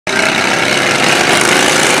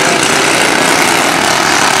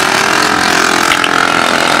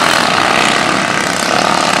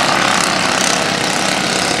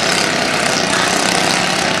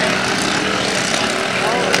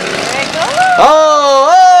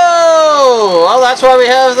that's why we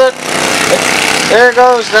have the... There it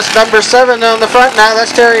goes. That's number 7 on the front now.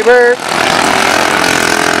 That's Terry Bird.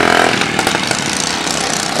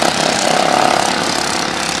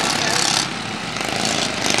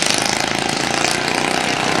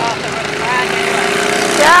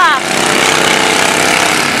 Yeah.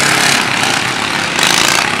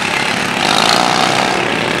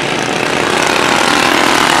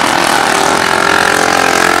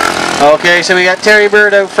 Okay, so we got Terry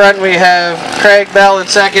Bird out front, we have Craig Bell in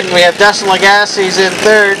second, we have Dustin Lagasse's in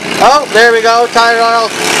third. Oh, there we go, Tyler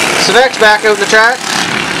Savek's back out in the track.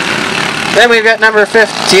 Then we've got number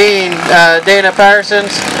 15, Dana Parsons,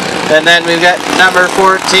 and then we've got number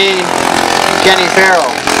 14, Kenny Farrell.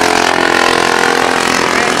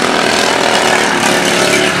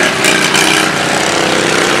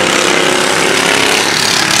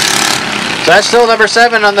 So that's still number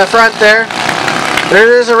 7 on the front there.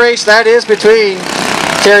 There is a race that is between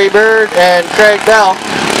Terry Bird and Craig Bell.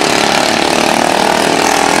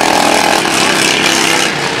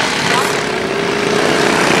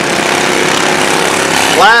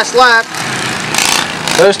 Last lap.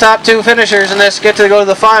 Those top 2 finishers in this get to go to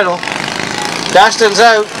the final. Dustin's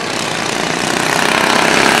out.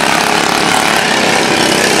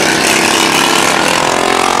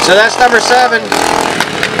 So that's number 7.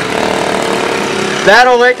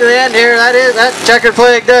 That'll wait to the end here. That checkered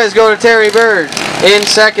flag does go to Terry Bird. In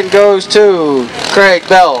second goes to Craig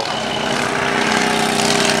Bell.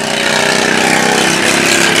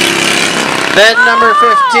 Then number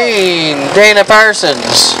 15, Dana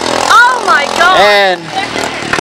Parsons. Oh my God! And